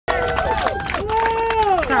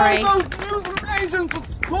Sorry. All those Muslim Asians who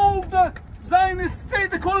call the Zionist state,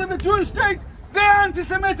 they call it the Jewish state, they're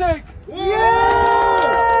anti-Semitic. Yeah!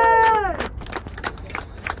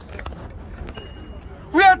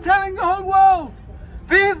 We are telling the whole world,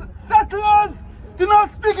 these settlers do not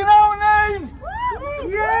speak in our name.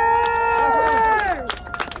 Yeah!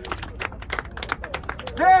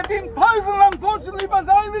 They have been poisoned, unfortunately, by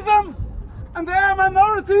Zionism, and they are a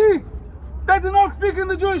minority. They do not speak in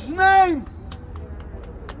the Jewish name.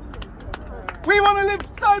 We want to live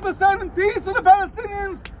side by side in peace with the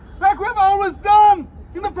Palestinians, like we have always done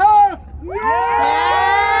in the past. Yes!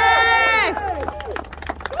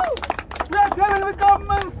 We are telling the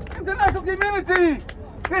governments, international community,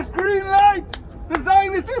 this green light the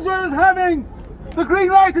Zionist Israel is having, the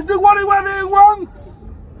green light to do whatever it wants,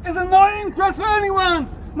 is a no interest for anyone,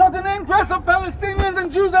 not an interest of Palestinians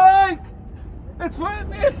and Jews alike. It's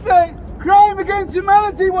a crime against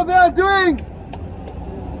humanity what they are doing.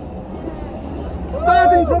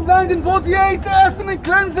 Starting from 1948, the ethnic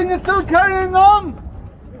cleansing is still carrying on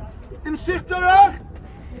in Sheikh Jarrah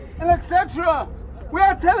and etc. We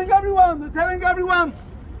are telling everyone,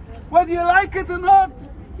 whether you like it or not,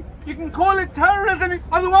 you can call it terrorism,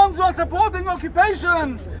 are the ones who are supporting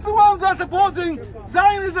occupation, the ones who are supporting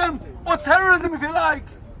Zionism or terrorism if you like.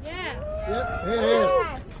 Yeah. Yep, here it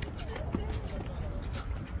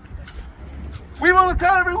is. We want to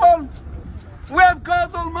tell everyone, we have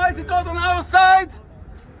God, Almighty God on our side,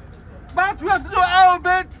 but we have to do our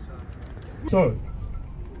bit. So,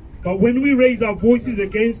 but when we raise our voices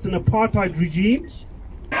against an apartheid regime, 5, 6,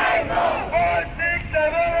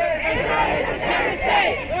 7, 8. Israel is a terrorist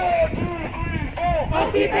state. 1, 2, 3, 4.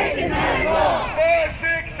 Occupation and war. 5,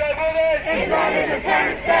 6, 7, 8. Israel is a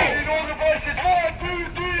terrorist state. In all the voices, 1, 2,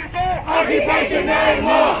 3, 4. Occupation and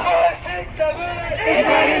war. 5, 6, 7, 8.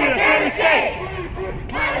 Israel is a terrorist state.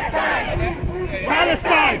 Palestine.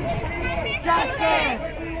 Palestine! Justice.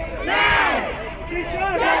 Now.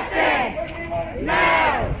 Justice.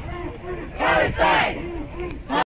 Now. Palestine.